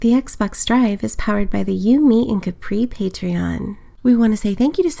The Xbox Drive is powered by the You, Me, and Capri Patreon. We want to say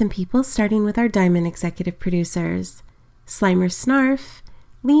thank you to some people, starting with our Diamond executive producers, Slimer Snarf,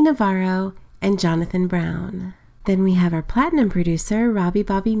 Lee Navarro, and Jonathan Brown. Then we have our Platinum producer, Robbie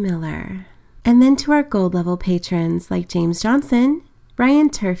Bobby Miller. And then to our Gold level patrons like James Johnson, Ryan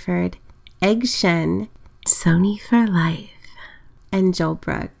Turford, Egg Shen, Sony for Life, and Joel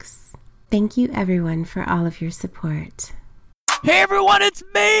Brooks. Thank you everyone for all of your support. Hey everyone, it's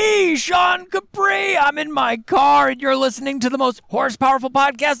me, Sean Capri. I'm in my car and you're listening to the most horsepowerful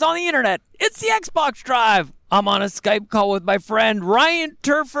podcast on the internet. It's the Xbox Drive. I'm on a Skype call with my friend Ryan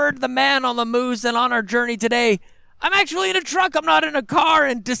Turford, the man on the moose, and on our journey today, I'm actually in a truck. I'm not in a car,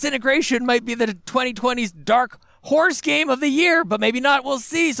 and Disintegration might be the 2020's dark horse game of the year, but maybe not. We'll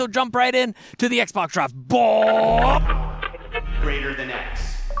see. So jump right in to the Xbox Drive. Boom! Greater than X.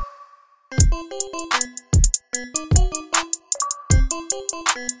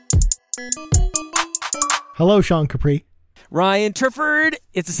 Hello, Sean Capri. Ryan Turford,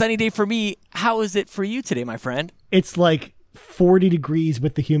 it's a sunny day for me. How is it for you today, my friend? It's like 40 degrees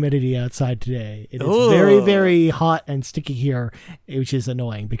with the humidity outside today. It is very, very hot and sticky here, which is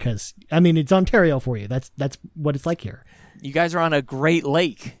annoying because, I mean, it's Ontario for you. That's what it's like here. You guys are on a great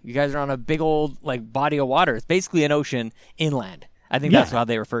lake. You guys are on a big old body of water. It's basically an ocean inland. I think that's how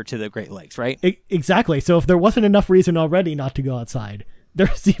they refer to the Great Lakes, right? Exactly. So if there wasn't enough reason already not to go outside,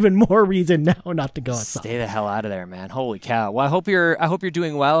 there's even more reason now not to go outside. Stay the hell out of there, man. Holy cow. Well, I hope you're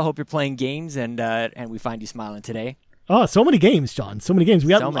doing well. I hope you're playing games and we find you smiling today. Oh, so many games, John. So many games. We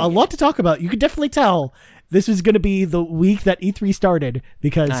got a lot to talk about. You could definitely tell this is going to be the week that E3 started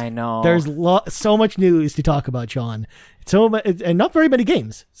because I know there's so much news to talk about, John. And not very many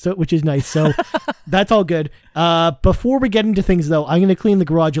games, which is nice. So that's all good. Before we get into things, though, I'm going to clean the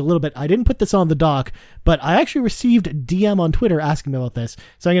garage a little bit. I didn't put this on the doc, but I actually received a DM on Twitter asking me about this.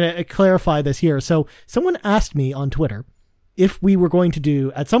 So I'm going to clarify this here. So someone asked me on Twitter if we were going to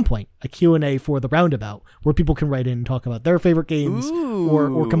do, at some point, a Q&A for the Roundabout, where people can write in and talk about their favorite games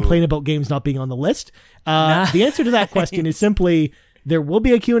or complain about games not being on the list. The answer to that question is simply, there will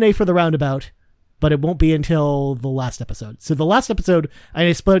be a Q&A for the Roundabout, but it won't be until the last episode. So the last episode,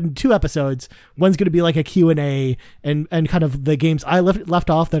 I split into 2 episodes. One's going to be like a Q&A and kind of the games I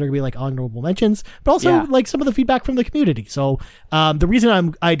left off that are going to be like honorable mentions, but also like some of the feedback from the community. So the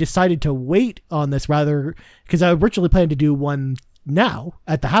reason I decided to wait on this rather, because I originally planned to do one now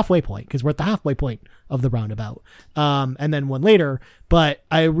at the halfway point, because we're at the halfway point of the Roundabout, and then one later, but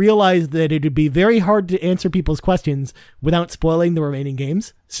I realized that it would be very hard to answer people's questions without spoiling the remaining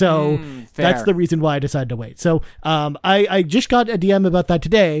games. So that's the reason why I decided to wait. So I just got a DM about that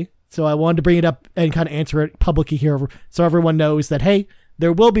today, so I wanted to bring it up and kind of answer it publicly here so everyone knows that, hey,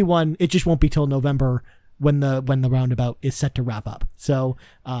 there will be one. It just won't be till November when the Roundabout is set to wrap up. So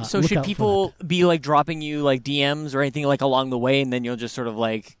should people be dropping you DMs or anything along the way, and then you'll just sort of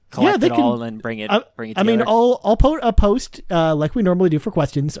collect it all and then bring it together? I mean, I'll put a post like we normally do for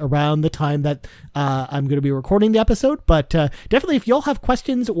questions around the time that I'm going to be recording the episode. But definitely, if y'all have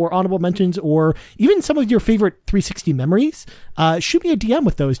questions or honorable mentions or even some of your favorite 360 memories, shoot me a DM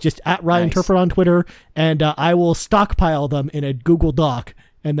with those. Just at Ryan Turford on Twitter, and I will stockpile them in a Google Doc.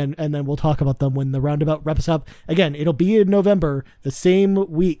 And then we'll talk about them when the Roundabout wraps up. Again, it'll be in November, the same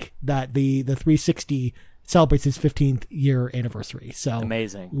week that the 360 celebrates its 15th year anniversary. So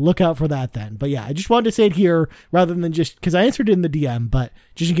amazing. Look out for that then. But yeah, I just wanted to say it here rather than just because I answered it in the DM, but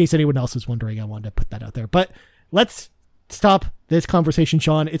just in case anyone else was wondering, I wanted to put that out there. But let's stop this conversation,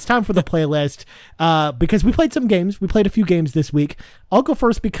 Sean. It's time for the playlist because we played some games. We played a few games this week. I'll go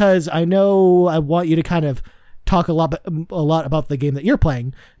first because I know I want you to kind of talk a lot about the game that you're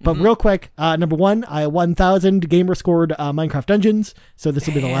playing, but real quick, number 1, I 1,000 gamer scored Minecraft Dungeons, so this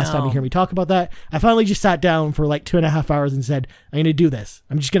will be the last time you hear me talk about that. I finally just sat down for 2.5 hours and said, I'm going to do this.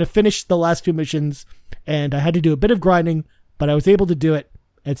 I'm just going to finish the last 2 missions, and I had to do a bit of grinding, but I was able to do it.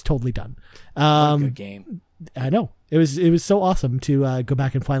 It's totally done. What a good game. I know. It was so awesome to go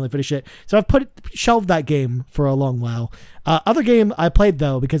back and finally finish it. So I've shelved that game for a long while. Other game I played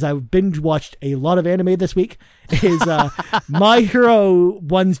though, because I binge watched a lot of anime this week, is My Hero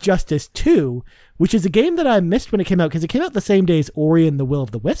One's Justice 2, which is a game that I missed when it came out because it came out the same day as Ori and the Will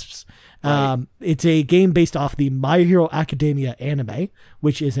of the Wisps. Right. It's a game based off the My Hero Academia anime,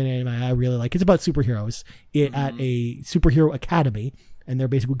 which is an anime I really like. It's about superheroes at a superhero academy. and they're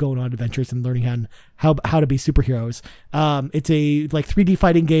basically going on adventures and learning how to be superheroes. It's a like 3D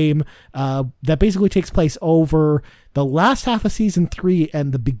fighting game that basically takes place over the last half of season 3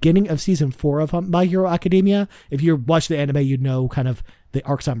 and the beginning of season 4 of My Hero Academia. If you watch the anime, you'd know kind of the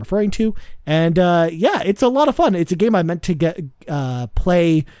arcs I'm referring to. And yeah, it's a lot of fun. It's a game I meant to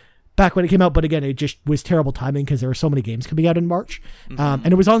play back when it came out, but again, it just was terrible timing because there were so many games coming out in March. And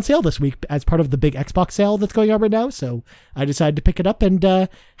it was on sale this week as part of the big Xbox sale that's going on right now. So I decided to pick it up and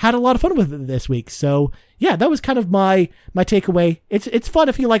had a lot of fun with it this week. So yeah, that was kind of my takeaway. It's fun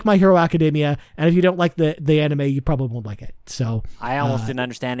if you like My Hero Academia, and if you don't like the anime, you probably won't like it. So I almost didn't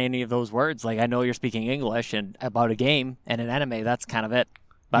understand any of those words. Like, I know you're speaking English and about a game and an anime. That's kind of it.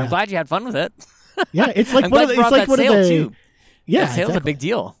 But I'm glad you had fun with it. Yeah, it's like I'm one of glad the, you it's brought like that one of sale the too. yeah, That sale's a big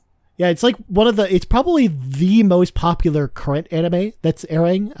deal. Yeah, it's like it's probably the most popular current anime that's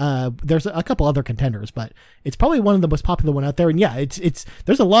airing. There's a couple other contenders, but it's probably one of the most popular one out there. And yeah, it's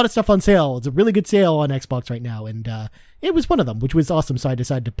there's a lot of stuff on sale. It's a really good sale on Xbox right now. And it was one of them, which was awesome. So I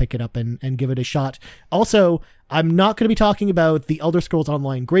decided to pick it up and give it a shot. Also, I'm not going to be talking about the Elder Scrolls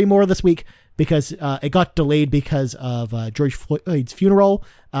Online Greymoor this week because it got delayed because of George Floyd's funeral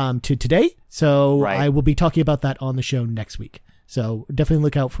to today. So I will be talking about that on the show next week. So definitely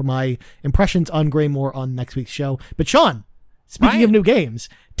look out for my impressions on Greymoor on next week's show. But Sean, speaking of new games,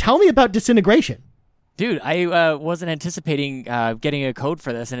 tell me about Disintegration. Dude, I wasn't anticipating getting a code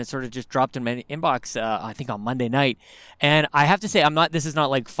for this, and it sort of just dropped in my inbox, I think on Monday night. And I have to say, this is not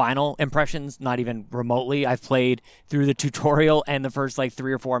like final impressions, not even remotely. I've played through the tutorial and the first like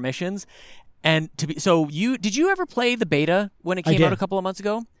 3 or 4 missions. And did you ever play the beta when it came out a couple of months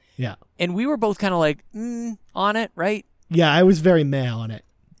ago? Yeah. And we were both kind of like, on it, right? Yeah, I was very meh on it.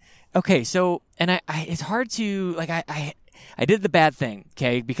 Okay, so, and I it's hard to, like, I did the bad thing,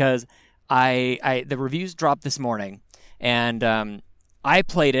 okay, because the reviews dropped this morning, and I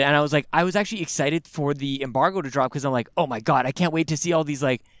played it, and I was actually excited for the embargo to drop, because I'm like, oh my god, I can't wait to see all these,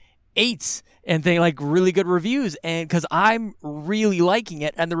 like, 8s, and they like, really good reviews, and, because I'm really liking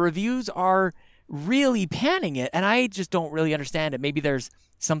it, and the reviews are really panning it, and I just don't really understand it. Maybe there's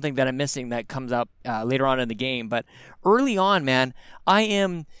something that I'm missing that comes up later on in the game. But early on, man, I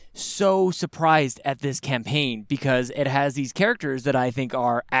am so surprised at this campaign because it has these characters that I think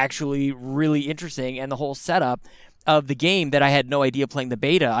are actually really interesting, and the whole setup of the game that I had no idea playing the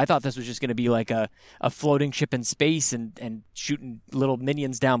beta. I thought this was just going to be like a floating ship in space and shooting little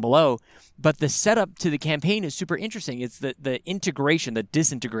minions down below. But the setup to the campaign is super interesting. It's the integration, the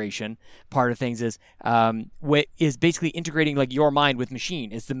disintegration part of things is basically integrating like your mind with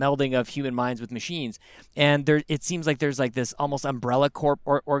machine. It's the melding of human minds with machines. And it seems like there's like this almost umbrella corp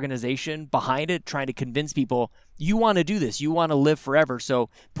organization behind it trying to convince people, you want to do this. You want to live forever, so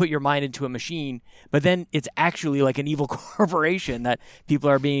put your mind into a machine. But then it's actually like an evil corporation that people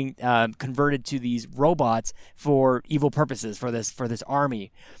are being converted to these robots for evil purposes, for this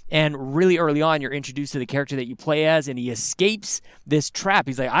army. And really early on, you're introduced to the character that you play as, and he escapes this trap.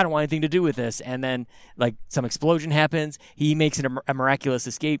 He's like, I don't want anything to do with this. And then like some explosion happens. He makes a miraculous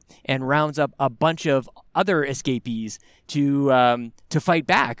escape and rounds up a bunch of other escapees to fight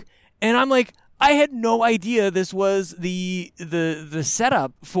back. And I'm like, I had no idea this was the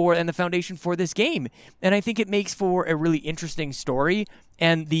setup for and the foundation for this game, and I think it makes for a really interesting story.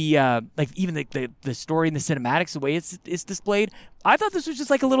 And the even the story and the cinematics, the way it's displayed, I thought this was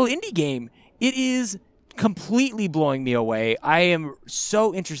just like a little indie game. It is completely blowing me away. I am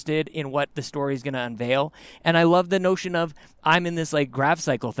so interested in what the story is going to unveil, and I love the notion of I'm in this like grav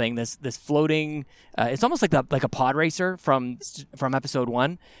cycle thing, this floating. It's almost like a pod racer from episode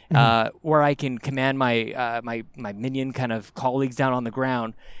 1, where I can command my my minion kind of colleagues down on the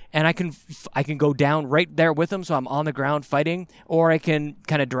ground, and I can go down right there with them, so I'm on the ground fighting, or I can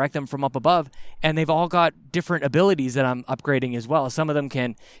kind of direct them from up above, and they've all got different abilities that I'm upgrading as well. Some of them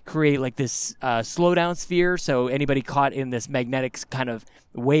can create like this slowdown sphere, so anybody caught in this magnetic kind of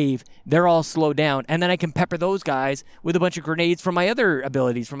wave, they're all slowed down, and then I can pepper those guys with a bunch of grenades from my other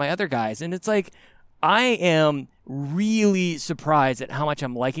abilities from my other guys. And it's like, I am really surprised at how much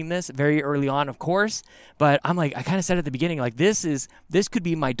I'm liking this very early on, of course, but I'm like, I kind of said at the beginning, like this could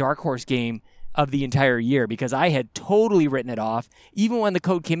be my dark horse game of the entire year, because I had totally written it off. Even when the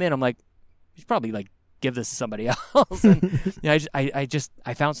code came in, I'm like, you should probably like give this to somebody else. And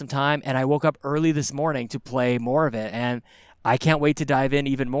I found some time, and I woke up early this morning to play more of it, and I can't wait to dive in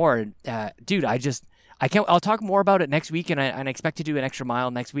even more. Dude, I can't. I'll talk more about it next week, and I expect to do an extra mile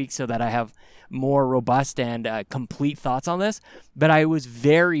next week so that I have more robust and complete thoughts on this. But I was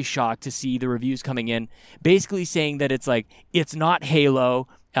very shocked to see the reviews coming in, basically saying that it's like, it's not Halo,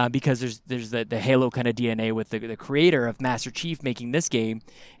 because there's the Halo kind of DNA with the creator of Master Chief making this game,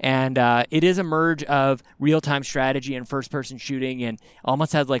 and it is a merge of real-time strategy and first-person shooting, and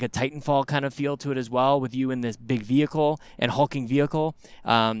almost has like a Titanfall kind of feel to it as well, with you in this big vehicle and hulking vehicle,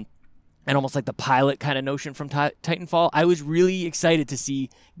 and almost like the pilot kind of notion from Titanfall. I was really excited to see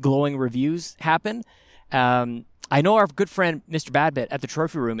glowing reviews happen. I know our good friend Mr. Badbit at the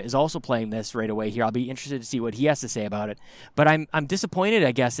Trophy Room is also playing this right away here. I'll be interested to see what he has to say about it. But I'm disappointed,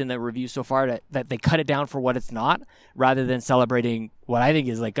 I guess, in the reviews so far that they cut it down for what it's not, rather than celebrating what I think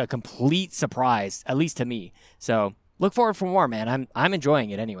is like a complete surprise, at least to me. So look forward for more, man. I'm enjoying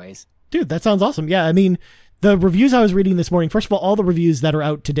it anyways. Dude, that sounds awesome. Yeah, I mean, the reviews I was reading this morning, first of all the reviews that are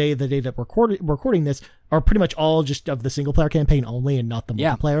out today, the day that we're recording this, are pretty much all just of the single player campaign only and not the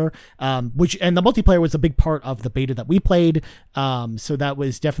multiplayer. And the multiplayer was a big part of the beta that we played. So that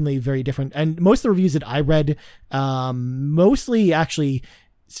was definitely very different. And most of the reviews that I read, mostly actually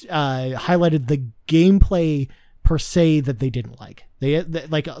highlighted the gameplay per se that they didn't like. They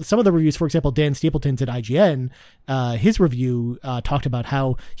like some of the reviews, for example, Dan Stapleton's at IGN, his review talked about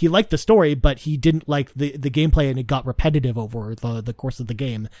how he liked the story, but he didn't like the gameplay, and it got repetitive over the course of the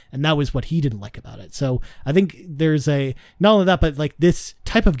game, and that was what he didn't like about it. So I think there's not only that, but like this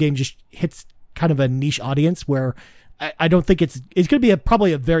type of game just hits kind of a niche audience where I don't think it's going to be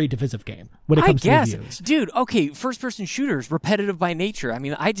probably a very divisive game when it comes to reviews. Dude, okay, first-person shooters, repetitive by nature. I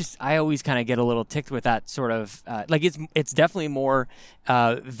mean, I always kind of get a little ticked with that sort of, like it's definitely more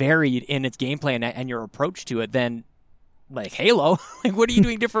varied in its gameplay and your approach to it than like Halo. Like, what are you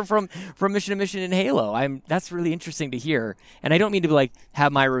doing different from mission to mission in Halo? That's really interesting to hear. And I don't mean to like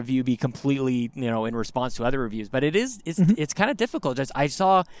have my review be completely, in response to other reviews, but it's kind of difficult. I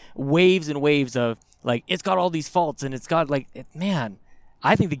saw waves and waves of like, it's got all these faults and it's got like, man,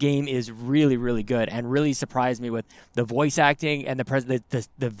 I think the game is really, really good and really surprised me with the voice acting and the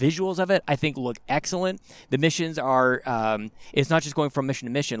visuals of it. I think look excellent. The missions are, it's not just going from mission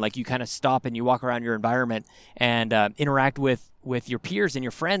to mission. Like, you kind of stop and you walk around your environment and interact with your peers and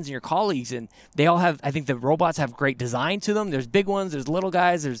your friends and your colleagues, and they all have, I think the robots have great design to them. There's big ones, there's little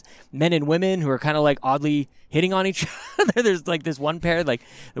guys, there's men and women who are kind of like oddly hitting on each other. There's like this one pair, like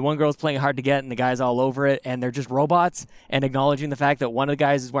the one girl's playing hard to get and the guy's all over it, and they're just robots, and acknowledging the fact that one of the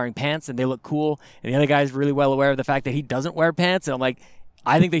guys is wearing pants and they look cool, and the other guy's really well aware of the fact that he doesn't wear pants. And I'm like,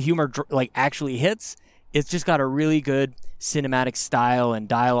 I think the humor like actually hits. It's just got a really good cinematic style, and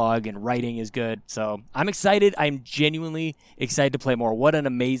dialogue and writing is good. So I'm excited. I'm genuinely excited to play more. What an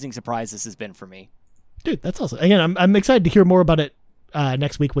amazing surprise this has been for me. Dude, that's awesome. Again, I'm excited to hear more about it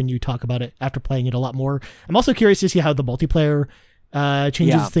next week when you talk about it after playing it a lot more. I'm also curious to see how the multiplayer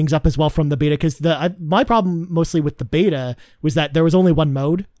changes things up as well from the beta, because my problem mostly with the beta was that there was only one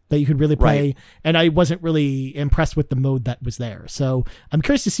mode that you could really play, right, and I wasn't really impressed with the mode that was there. So I'm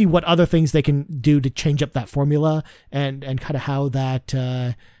curious to see what other things they can do to change up that formula and kind of how that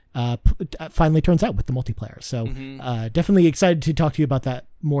finally turns out with the multiplayer. So definitely excited to talk to you about that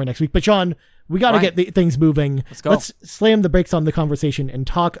more next week. But Sean, we got to get things moving. Let's go. Let's slam the brakes on the conversation and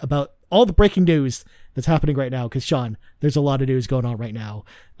talk about all the breaking news that's happening right now, because Sean, there's a lot of news going on right now.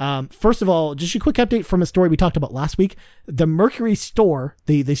 First of all, just a quick update from a story we talked about last week. The Mercury store,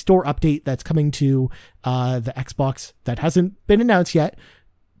 the store update that's coming to the Xbox that hasn't been announced yet,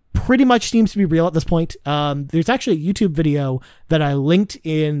 pretty much seems to be real at this point. There's actually a YouTube video that I linked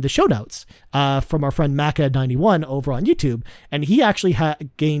in the show notes from our friend Maka91 over on YouTube, and he actually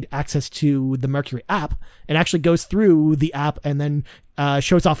gained access to the Mercury app and actually goes through the app and then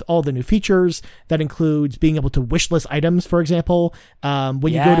shows off all the new features. That includes being able to wishlist items, for example.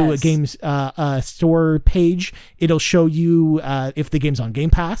 When you go to a game's store page, it'll show you if the game's on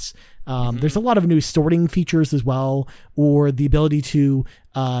Game Pass. There's a lot of new sorting features as well, or the ability to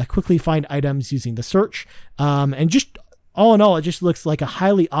quickly find items using the search. And just all in all, it just looks like a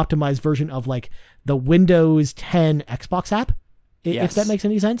highly optimized version of like the Windows 10 Xbox app, if that makes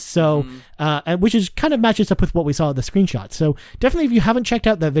any sense. So, and which is kind of matches up with what we saw in the screenshot. So definitely, if you haven't checked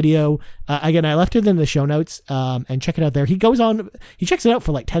out that video, again, I left it in the show notes, and check it out there. He checks it out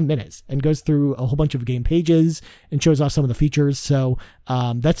for like 10 minutes and goes through a whole bunch of game pages and shows off some of the features. So,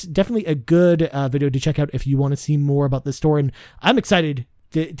 that's definitely a good video to check out if you want to see more about the store. And I'm excited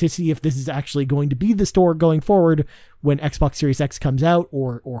to see if this is actually going to be the store going forward when Xbox Series X comes out,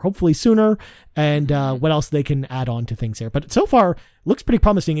 or hopefully sooner, and what else they can add on to things here. But so far, looks pretty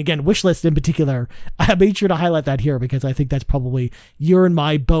promising. Again, wishlist in particular, I made sure to highlight that here because I think that's probably your and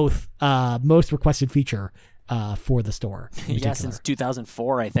my both most requested feature for the store. Yeah, since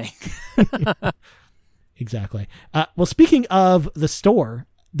 2004, I think. Exactly. Well, speaking of the store,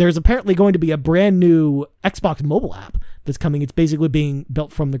 there's apparently going to be a brand new Xbox mobile app that's coming. It's basically being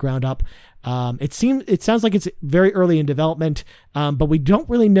built from the ground up. It sounds like it's very early in development, but we don't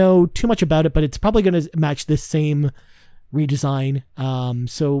really know too much about it, but it's probably going to match this same redesign.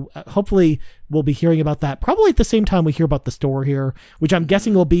 So hopefully we'll be hearing about that probably at the same time we hear about the store here, which I'm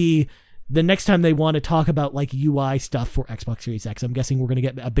guessing will be the next time they want to talk about like UI stuff for Xbox Series X. I'm guessing we're going to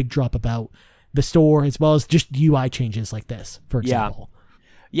get a big drop about the store as well as just UI changes like this, for example.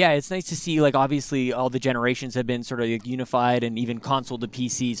 Yeah, it's nice to see, like, obviously all the generations have been sort of like, unified and even console to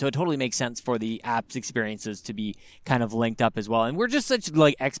PC, so it totally makes sense for the app's experiences to be kind of linked up as well. And we're just such,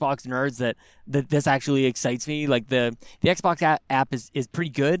 like, Xbox nerds that this actually excites me. Like, the Xbox app is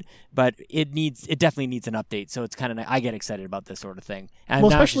pretty good, but it definitely needs an update, so it's kind of, I get excited about this sort of thing. And I'm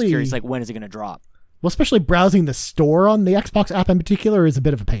just curious, like, when is it going to drop? Well, especially browsing the store on the Xbox app in particular is a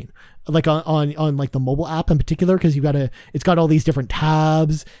bit of a pain. Like on like the mobile app in particular, because it's got all these different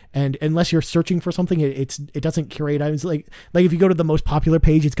tabs, and unless you're searching for something, it doesn't curate. I was like if you go to the most popular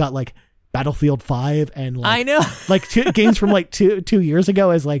page, it's got like Battlefield 5 and like, I know like games from like two years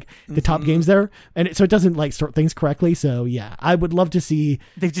ago as like the top games there, and so it doesn't like sort things correctly. So yeah, I would love to see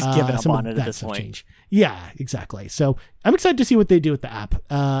they've just given up on it at this point. Change. Yeah, exactly. So I'm excited to see what they do with the app,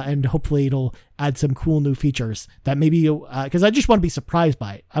 and hopefully it'll add some cool new features that maybe because I just want to be surprised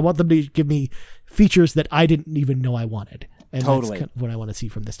by it. I want them to give me features that I didn't even know I wanted, and that's kind of what I want to see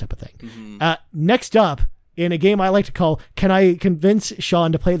from this type of thing. Mm-hmm. Next up, in a game I like to call "Can I Convince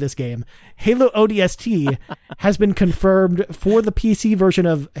Sean to Play This Game?" Halo ODST has been confirmed for the PC version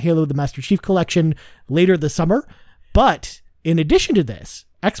of Halo: The Master Chief Collection later this summer. But in addition to this,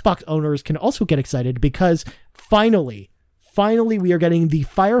 Xbox owners can also get excited because finally we are getting the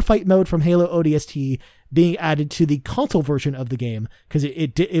firefight mode from Halo ODST being added to the console version of the game, because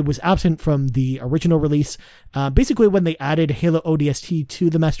it was absent from the original release. Basically, when they added Halo ODST to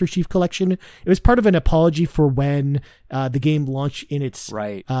the Master Chief Collection, it was part of an apology for when the game launched in its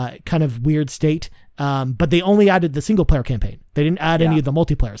kind of weird state. But they only added the single player campaign. They didn't add any of the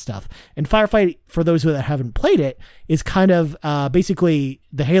multiplayer stuff. And Firefight, for those that haven't played it, is kind of basically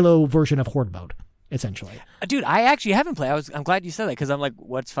the Halo version of Horde mode, essentially. Dude, I actually haven't played. I'm glad you said that, because I'm like,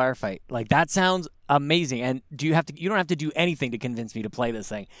 what's Firefight? Like, that sounds amazing. And you don't have to do anything to convince me to play this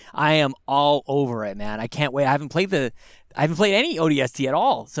thing. I am all over it, man. I can't wait. I haven't played any ODST at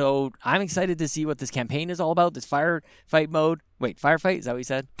all. So I'm excited to see what this campaign is all about. This firefight mode. Wait, Firefight? Is that what you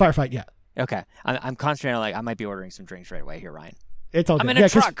said? Firefight, yeah. Okay. I'm concentrating on, like, I might be ordering some drinks right away here, Ryan. It's all good. I'm in a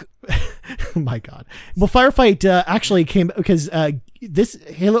truck. Oh my God. Well, Firefight actually came because this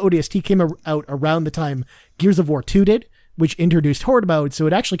Halo ODST came out around the time Gears of War 2 did, which introduced Horde mode. So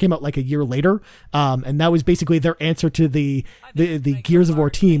it actually came out like a year later. And that was basically their answer to the Gears of War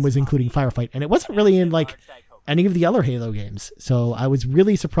team was including Firefight. And it wasn't really in like any of the other Halo games. So I was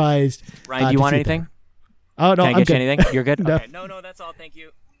really surprised. Ryan, do you want anything? Oh, no, Can I get you anything? You're good? No. Okay. No, that's all. Thank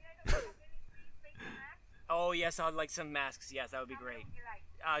you. Oh, yes, I'd like some masks. Yes, that would be great.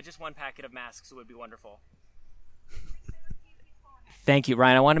 Just one packet of masks would be wonderful. Thank you,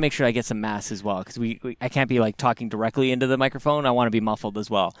 Ryan. I want to make sure I get some masks as well, because I can't be like talking directly into the microphone. I want to be muffled as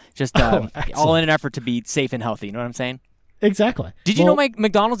well. Just all in an effort to be safe and healthy. You know what I'm saying? Exactly. Did you know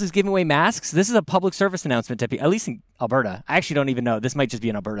McDonald's is giving away masks? This is a public service announcement, at least in Alberta. I actually don't even know. This might just be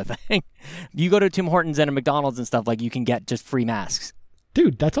an Alberta thing. You go to Tim Hortons and a McDonald's and stuff, like, you can get just free masks.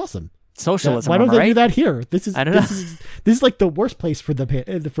 Dude, that's awesome. Socialism. Why don't they right? do that here? This is I don't know. This is like the worst place for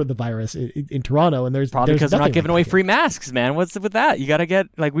the virus in Toronto, and there's probably because they're not giving away here. free masks, man. What's with that? You got to get,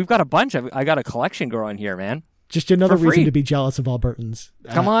 like, we've got a bunch of. I got a collection growing here, man. Just another reason to be jealous of Albertans.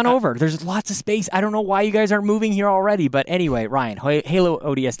 Come on over. There's lots of space. I don't know why you guys aren't moving here already, but anyway, Ryan, Halo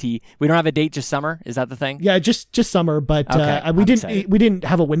ODST. We don't have a date, just summer. Is that the thing? Yeah, just summer, but okay, we didn't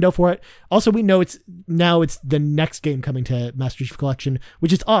have a window for it. Also, we know it's the next game coming to Master Chief Collection,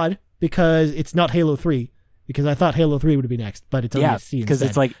 which is odd because it's not Halo 3. Because I thought Halo 3 would be next, but it's ODST because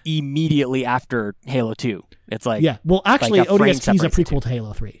it's like immediately after Halo 2. It's like well, actually, like ODST is a prequel to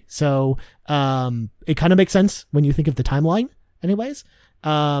Halo 3, so it kind of makes sense when you think of the timeline. Anyways,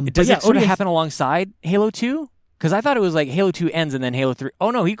 does it sort of happen alongside Halo 2? Because I thought it was like Halo 2 ends and then Halo 3.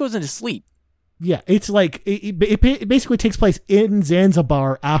 Oh no, he goes into sleep. Yeah, it's like it basically takes place in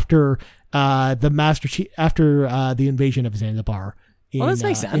Zanzibar after the Master Chief after the invasion of Zanzibar. This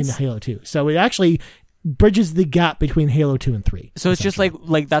makes sense in Halo 2. So it actually bridges the gap between Halo 2 and 3. So it's just like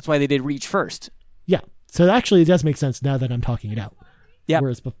that's why they did Reach first. Yeah. So actually it does make sense now that I'm talking it out. Yeah.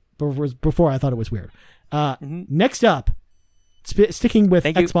 Whereas before I thought it was weird. Next up, sticking with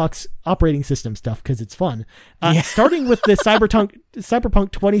Thank you. Xbox operating system stuff because it's fun. Starting with the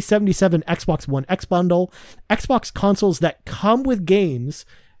Cyberpunk 2077 Xbox One X bundle, Xbox consoles that come with games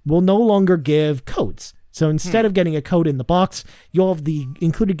will no longer give codes. So instead of getting a code in the box, you'll have the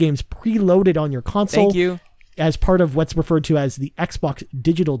included games preloaded on your console. Thank you. As part of what's referred to as the Xbox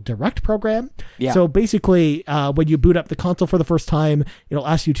Digital Direct program. Yeah. So basically, when you boot up the console for the first time, it'll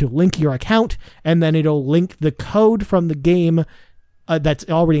ask you to link your account, and then it'll link the code from the game that's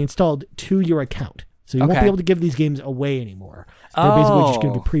already installed to your account. So you won't be able to give these games away anymore. They're basically just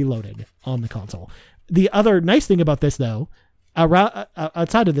going to be preloaded on the console. The other nice thing about this, though,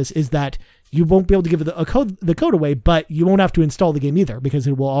 outside of this, is that you won't be able to give the code away, but you won't have to install the game either because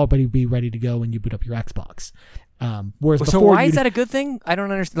it will already be ready to go when you boot up your Xbox. Whereas so before, why is that a good thing? I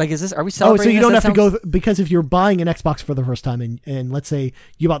don't understand. Like, are we Oh, celebrating? so you this? don't That have to sounds- go because if you're buying an Xbox for the first time and let's say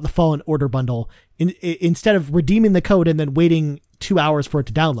you bought the Fallen Order bundle, instead of redeeming the code and then waiting 2 hours for it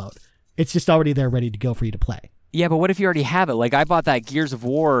to download, it's just already there ready to go for you to play. Yeah, but what if you already have it? Like, I bought that Gears of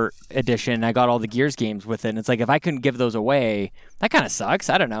War edition. I got all the Gears games with it. And it's like, if I couldn't give those away, that kind of sucks.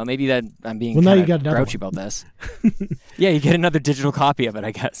 I don't know. Maybe that I'm being Well, now you kinda got another grouchy about this. Yeah, you get another digital copy of it,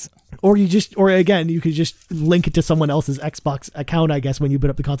 I guess. Or again, you could just link it to someone else's Xbox account, I guess, when you boot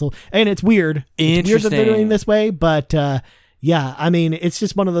up the console. And it's weird. It's weird that they're doing this way, but yeah, I mean, it's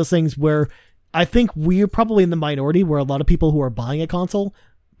just one of those things where I think we're probably in the minority where a lot of people who are buying a console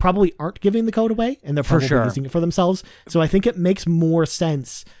probably aren't giving the code away and they're probably using it for themselves. So I think it makes more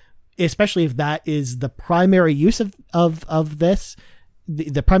sense, especially if that is the primary use of this,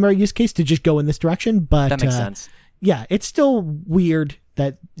 the primary use case, to just go in this direction. But That makes sense. Yeah, it's still weird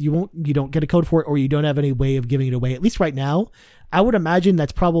that you don't get a code for it or you don't have any way of giving it away, at least right now. I would imagine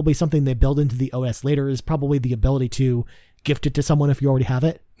that's probably something they build into the OS later, is probably the ability to gift it to someone if you already have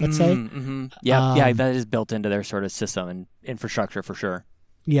it, let's say. Mm-hmm. Yeah, that is built into their sort of system and infrastructure for sure.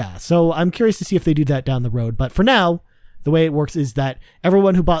 Yeah, so I'm curious to see if they do that down the road. But for now, the way it works is that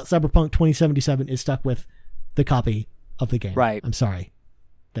everyone who bought Cyberpunk 2077 is stuck with the copy of the game. Right. I'm sorry.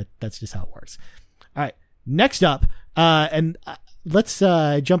 That's just how it works. All right. Next up, let's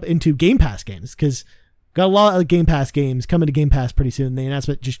jump into Game Pass games, because got a lot of Game Pass games coming to Game Pass pretty soon. The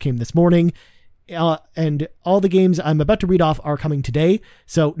announcement just came this morning. And all the games I'm about to read off are coming today.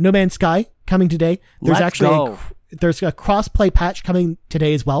 So No Man's Sky coming today. There's a cross-play patch coming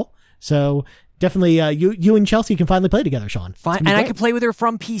today as well. So definitely you and Chelsea can finally play together, Sean. And I can play with her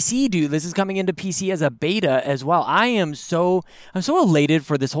from PC, dude. This is coming into PC as a beta as well. I'm so elated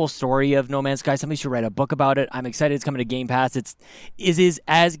for this whole story of No Man's Sky. Somebody should write a book about it. I'm excited it's coming to Game Pass. It is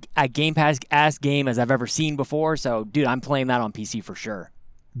as a Game Pass game as I've ever seen before. So, dude, I'm playing that on PC for sure.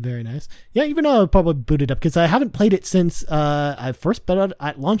 Very nice. Yeah, even though I'll probably boot it up because I haven't played it since I first bought it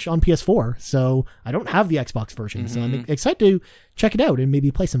at launch on PS4, so I don't have the Xbox version. So I'm excited to check it out and maybe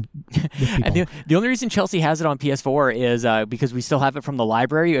play some with people. And the only reason Chelsea has it on PS4 is because we still have it from the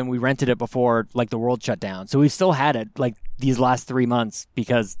library and we rented it before like the world shut down. So we've still had it like these last 3 months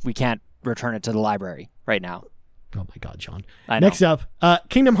because we can't return it to the library right now. Oh my God, Sean. I know. Next up,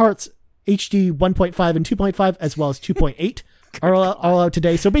 Kingdom Hearts HD 1.5 and 2.5 as well as 2.8. are all out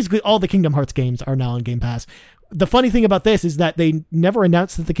today. So basically all the Kingdom Hearts games are now on Game Pass. The funny thing about this is that they never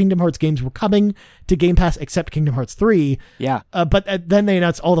announced that the Kingdom Hearts games were coming to Game Pass except Kingdom Hearts 3. Yeah. But then they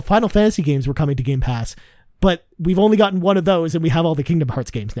announced all the Final Fantasy games were coming to Game Pass. But we've only gotten one of those and we have all the Kingdom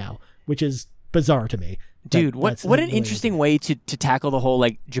Hearts games now, which is bizarre to me. Dude, what an interesting way to tackle the whole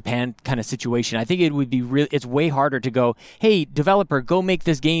like Japan kind of situation. I think it would be it's way harder to go, hey, developer, go make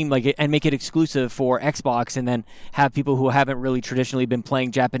this game and make it exclusive for Xbox, and then have people who haven't really traditionally been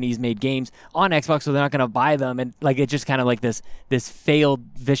playing Japanese made games on Xbox, so they're not going to buy them, and like it's just kind of like this failed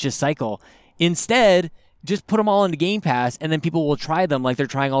vicious cycle. Instead, just put them all into Game Pass, and then people will try them like they're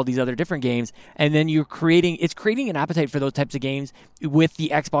trying all these other different games, and then it's creating an appetite for those types of games with the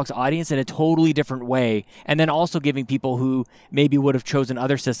Xbox audience in a totally different way, and then also giving people who maybe would have chosen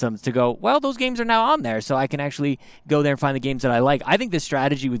other systems to go, well, those games are now on there, so I can actually go there and find the games that I like. I think this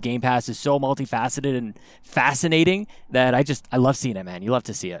strategy with Game Pass is so multifaceted and fascinating that I love seeing it, man. You love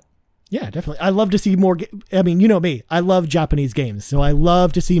to see it. Yeah, definitely. I love to see more. I mean, you know me. I love Japanese games, so I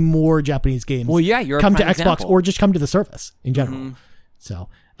love to see more Japanese games. Well, yeah, you're come a to prime Xbox example. or just come to the Surface in general. Mm-hmm. So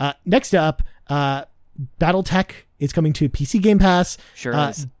next up, BattleTech is coming to PC Game Pass. Sure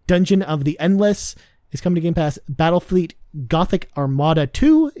is. Dungeon of the Endless is coming to Game Pass. Battlefleet Gothic Armada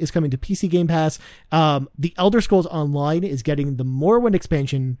 2 is coming to PC Game Pass. The Elder Scrolls Online is getting the Morrowind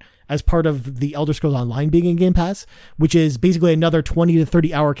expansion as part of the Elder Scrolls Online being in Game Pass, which is basically another 20 to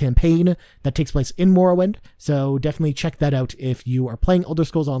 30 hour campaign that takes place in Morrowind. So definitely check that out if you are playing Elder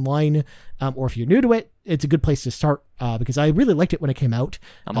Scrolls Online, or if you're new to it. it's a good place to start because I really liked it when it came out.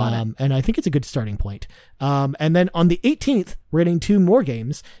 I'm on it. And I think it's a good starting point. And then on the 18th, we're getting 2 more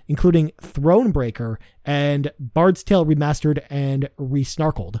games, including Thronebreaker and Bard's Tale Remastered and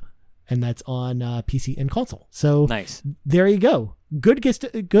Resnarkled. And that's on PC and console. So Nice. there you go. Good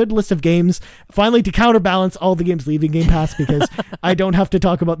list of games. Finally, to counterbalance all the games leaving Game Pass, because I don't have to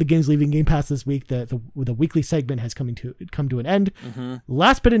talk about the games leaving Game Pass this week. The weekly segment has come to an end. Mm-hmm.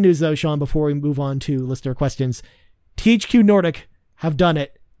 Last bit of news, though, Sean, before we move on to listener questions. THQ Nordic have done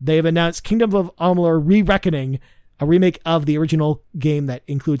it. They have announced Kingdom of Amalur: Re-Reckoning, a remake of the original game that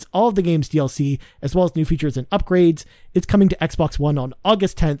includes all of the game's DLC, as well as new features and upgrades. It's coming to Xbox One on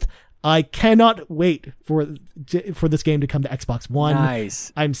August 10th. I cannot wait for this game to come to Xbox One.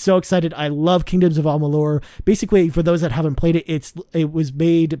 Nice. I'm so excited. I love Kingdoms of Amalur. Basically, for those that haven't played it, it was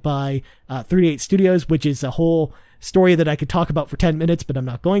made by 38 Studios, which is a whole story that I could talk about for 10 minutes, but I'm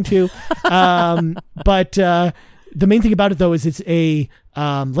not going to. But the main thing about it, though, is it's a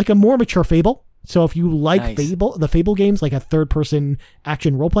like a more mature Fable. So if you like Nice. the Fable games, like a third-person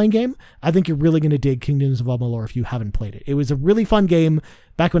action role-playing game, I think you're really going to dig Kingdoms of Amalur if you haven't played it. It was a really fun game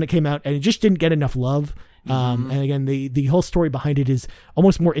back when it came out, and it just didn't get enough love. And again, the whole story behind it is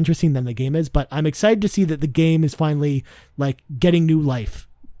almost more interesting than the game is, but I'm excited to see that the game is finally like getting new life,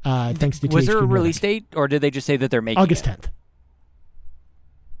 thanks to Was there a THQ release Nordic. date, or did they just say that they're making August it? 10th.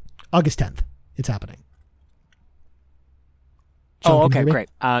 August 10th. It's happening. Sean, Oh, can you okay, hear me?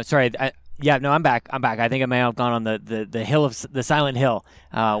 great. Sorry. I'm back. I think I may have gone on the hill of the Silent Hill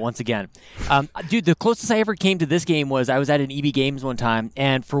once again. Dude, the closest I ever came to this game was I was at an EB Games one time,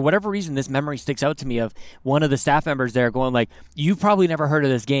 and for whatever reason, this memory sticks out to me of one of the staff members there going like, "You've probably never heard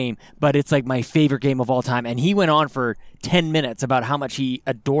of this game, but it's like my favorite game of all time." And he went on for 10 minutes about how much he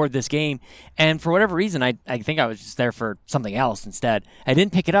adored this game, and for whatever reason, I think I was just there for something else instead. I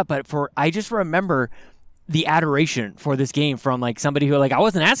didn't pick it up, but I just remember the adoration for this game from like somebody who like I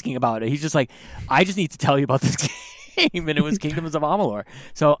wasn't asking about it. He's just like, I just need to tell you about this game, and it was Kingdoms of Amalur.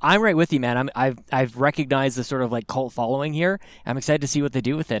 So I'm right with you, man. I've recognized the sort of like cult following here. I'm excited to see what they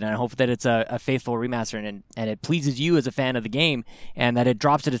do with it, and I hope that it's a faithful remaster and it pleases you as a fan of the game, and that it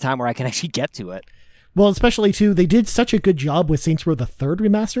drops at a time where I can actually get to it. Well, especially too, they did such a good job with Saints Row the Third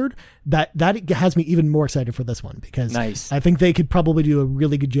Remastered that has me even more excited for this one, because Nice. I think they could probably do a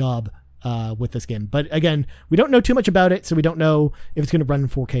really good job with this game. But again, we don't know too much about it, so we don't know if it's going to run in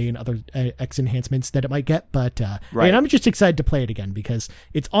 4K and other X enhancements that it might get. But Right. and I'm just excited to play it again because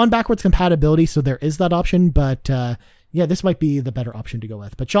it's on backwards compatibility, so there is that option. But yeah, this might be the better option to go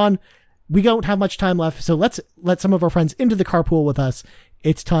with. But Sean, we don't have much time left, so let's let some of our friends into the carpool with us.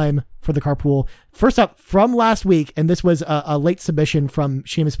 It's time for the carpool. First up, from last week, and this was a late submission from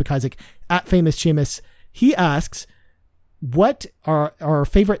Seamus McIsaac at Famous Seamus. He asks, what are our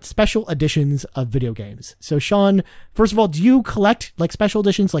favorite special editions of video games? So Sean, first of all, do you collect like special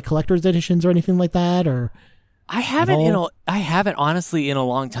editions, like collector's editions or anything like that? Or I haven't honestly in a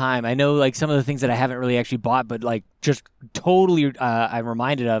long time. I know like some of the things that I haven't really actually bought, but like just totally I'm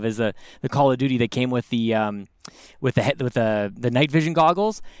reminded of is the Call of Duty that came with the night vision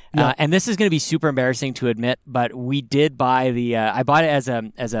goggles. Yeah. And this is going to be super embarrassing to admit, but we did buy I bought it as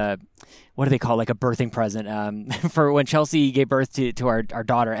a what do they call, like a birthing present for when Chelsea gave birth to our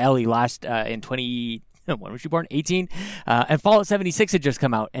daughter Ellie last in 20. When was she born? 18. And Fallout 76 had just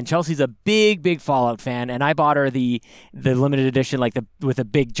come out, and Chelsea's a big Fallout fan, and I bought her the limited edition, like with a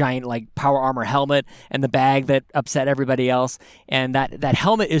big giant like power armor helmet and the bag that upset everybody else. And that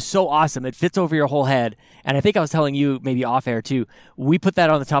helmet is so awesome; it fits over your whole head. And I think I was telling you maybe off air too. We put that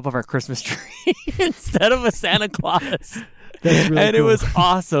on the top of our Christmas tree instead of a Santa Claus. That's really And cool. it was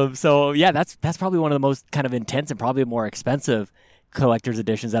awesome. So yeah, that's probably one of the most kind of intense and probably more expensive collector's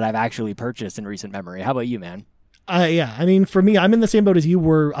editions that I've actually purchased in recent memory. How about you, man? Yeah, I mean, for me, I'm in the same boat as you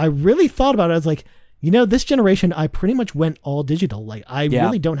were. I really thought about it. I was like, this generation, I pretty much went all digital. Like, I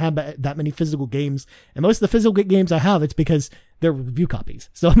really don't have that many physical games. And most of the physical games I have, it's because they're review copies.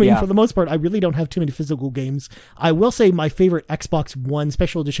 So, I mean, for the most part, I really don't have too many physical games. I will say my favorite Xbox One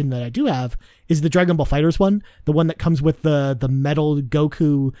special edition that I do have is the Dragon Ball FighterZ one, the one that comes with the metal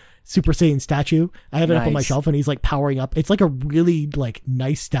Goku Super Saiyan statue. I have it up on my Nice. shelf, and he's like powering up. It's like a really like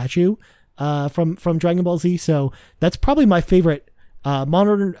nice statue from Dragon Ball Z. So that's probably my favorite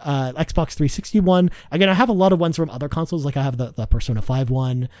modern Xbox 360 one. Again, I have a lot of ones from other consoles, like I have the Persona 5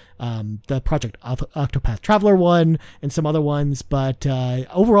 one, the Project Octopath Traveler one, and some other ones. But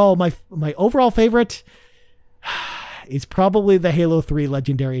overall, my overall favorite is probably the Halo 3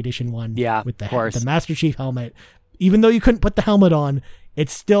 Legendary Edition one. Yeah, with of course. the Master Chief helmet. Even though you couldn't put the helmet on,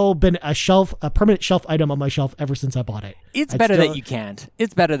 it's still been a permanent shelf item on my shelf ever since I bought it. It's better that you can't.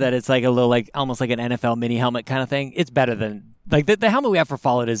 It's better that it's like a little, like almost like an NFL mini helmet kind of thing. It's better than like the helmet we have for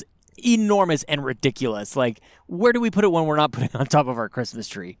Fallout is enormous and ridiculous. Like, where do we put it when we're not putting it on top of our Christmas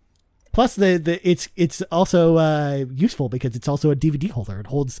tree? Plus, it's also useful because it's also a DVD holder. It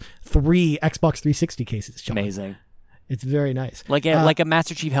holds 3 Xbox 360 cases. Sean. Amazing. It's very nice. Like a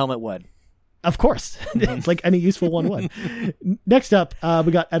Master Chief helmet would. Of course. It's like any useful one would. Next up,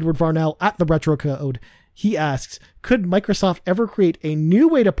 we got Edward Varnell at the Retro Code. He asks, could Microsoft ever create a new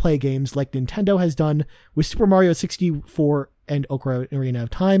way to play games like Nintendo has done with Super Mario 64 and Ocarina of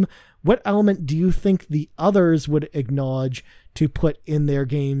Time? What element do you think the others would acknowledge to put in their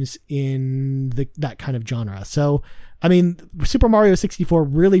games in that kind of genre? So, I mean, Super Mario 64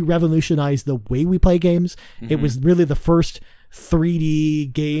 really revolutionized the way we play games. Mm-hmm. It was really the first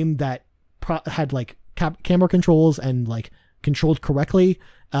 3D game that had like camera controls and like controlled correctly.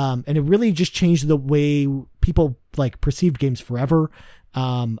 And it really just changed the way people like perceived games forever.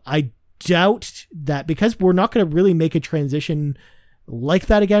 I doubt that because we're not going to really make a transition like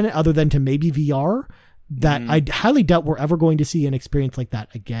that again, other than to maybe VR, that I highly doubt we're ever going to see an experience like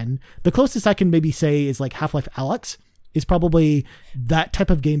that again. The closest I can maybe say is like Half-Life Alyx is probably that type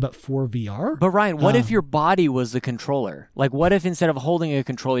of game, but for VR. But Ryan, what if your body was the controller? Like, what if instead of holding a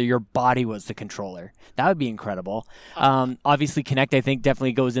controller, your body was the controller? That would be incredible. Obviously, Kinect, I think,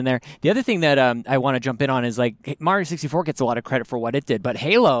 definitely goes in there. The other thing that I want to jump in on is, like, Mario 64 gets a lot of credit for what it did, but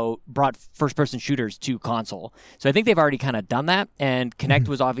Halo brought first-person shooters to console. So I think they've already kind of done that, and Kinect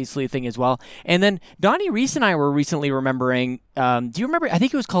was obviously a thing as well. And then Donnie Reese and I were recently remembering, do you remember, I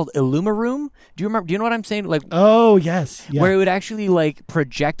think it was called Illumaroom? Do you know what I'm saying? Like, oh, yes. Yeah. Where it would actually like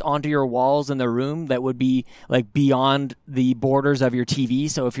project onto your walls in the room that would be like beyond the borders of your TV.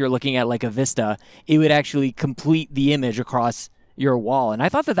 So if you're looking at like a vista, it would actually complete the image across your wall. And I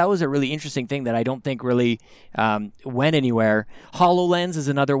thought that was a really interesting thing that I don't think really went anywhere. HoloLens is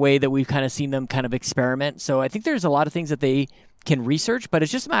another way that we've kind of seen them kind of experiment. So I think there's a lot of things that they can research, but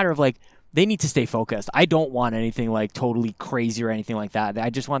it's just a matter of like, they need to stay focused. I don't want anything like totally crazy or anything like that. I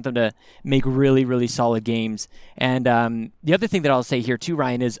just want them to make really, really solid games. And the other thing that I'll say here too,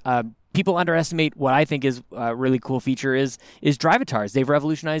 Ryan, is people underestimate what I think is a really cool feature is Drivatars. They've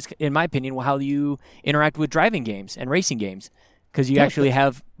revolutionized, in my opinion, how you interact with driving games and racing games. Because you actually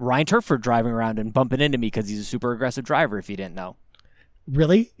have Ryan Turford driving around and bumping into me because he's a super aggressive driver, if you didn't know.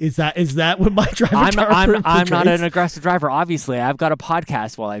 Really? Is that what my driver? I'm not an aggressive driver. Obviously, I've got a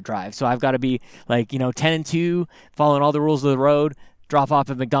podcast while I drive, so I've got to be like 10 and 2, following all the rules of the road. Drop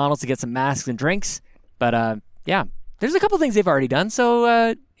off at McDonald's to get some masks and drinks. But yeah, there's a couple things they've already done.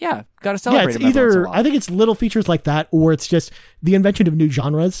 So yeah, got to celebrate. Yeah, it's either I think it's little features like that, or it's just the invention of new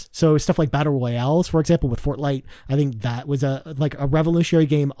genres. So stuff like battle royales, for example, with Fortnite. I think that was a revolutionary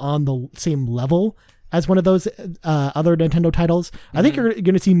game on the same level as one of those other Nintendo titles. I think you're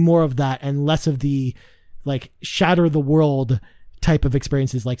going to see more of that and less of the like shatter the world type of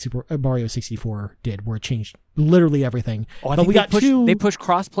experiences like Super Mario 64 did, where it changed literally everything. Oh, but they push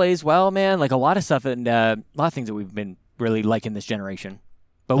crossplay as well, man. Like a lot of stuff and a lot of things that we've been really liking this generation.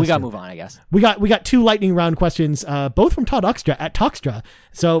 But we got to move on, I guess. We got 2 lightning round questions, both from Todd Oxtra at Toxtra.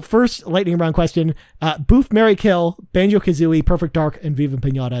 So first lightning round question, Boof, Marry, Kill, Banjo-Kazooie, Perfect Dark, and Viva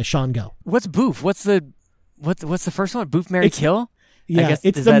Pinata. Sean, go. What's Boof? What's the first one? Boof, Marry, Kill? Yeah, I guess,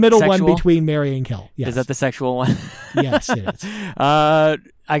 it's the middle sexual? One between Marry and Kill. Yes. Is that the sexual one? Yes, it is. I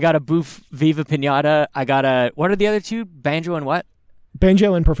got a Boof, Viva Pinata. I got a, what are the other 2? Banjo and what?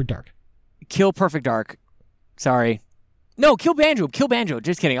 Banjo and Perfect Dark. Kill Perfect Dark. Sorry. No, kill Banjo.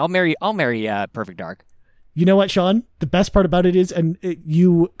 Just kidding. I'll marry Perfect Dark. You know what, Sean? The best part about it is,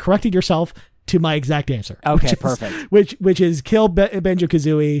 you corrected yourself to my exact answer. Okay, perfect. Which is kill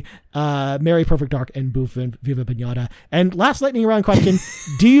Banjo-Kazooie, marry Perfect Dark, and Boof and Viva Pinata. And last lightning round question,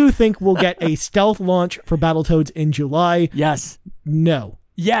 do you think we'll get a stealth launch for Battletoads in July? Yes. No.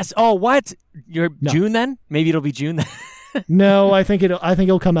 Yes. Oh, what? No. June then? Maybe it'll be June then. No, I think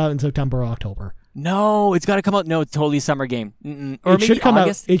it'll come out in September or October. No, it's got to come out. No, it's totally a summer game. Or it should come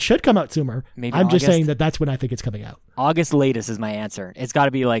August? Out. It should come out sooner. Maybe I'm August? Just saying that's when I think it's coming out. August latest is my answer. It's got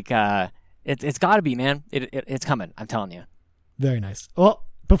to be like it's got to be, man. It's coming. I'm telling you. Very nice. Well,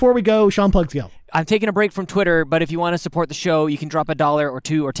 before we go, Sean, plugs go. I'm taking a break from Twitter, but if you want to support the show, you can drop $1 or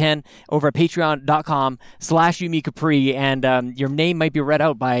 $2 or $10 over at patreon.com/YumiCapri, and your name might be read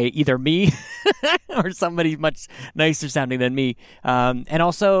out by either me or somebody much nicer sounding than me. And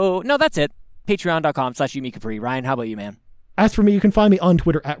also, no, that's it. Patreon.com/YumiCapri. Ryan, how about you, man? As for me, you can find me on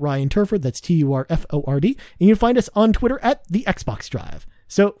Twitter at Ryan Turford. That's Turford. And you can find us on Twitter at The Xbox Drive.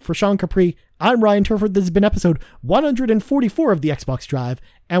 So for Sean Capri, I'm Ryan Turford. This has been episode 144 of The Xbox Drive,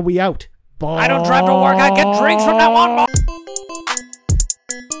 and we out. Bye. I don't drive to work. I get drinks from now on.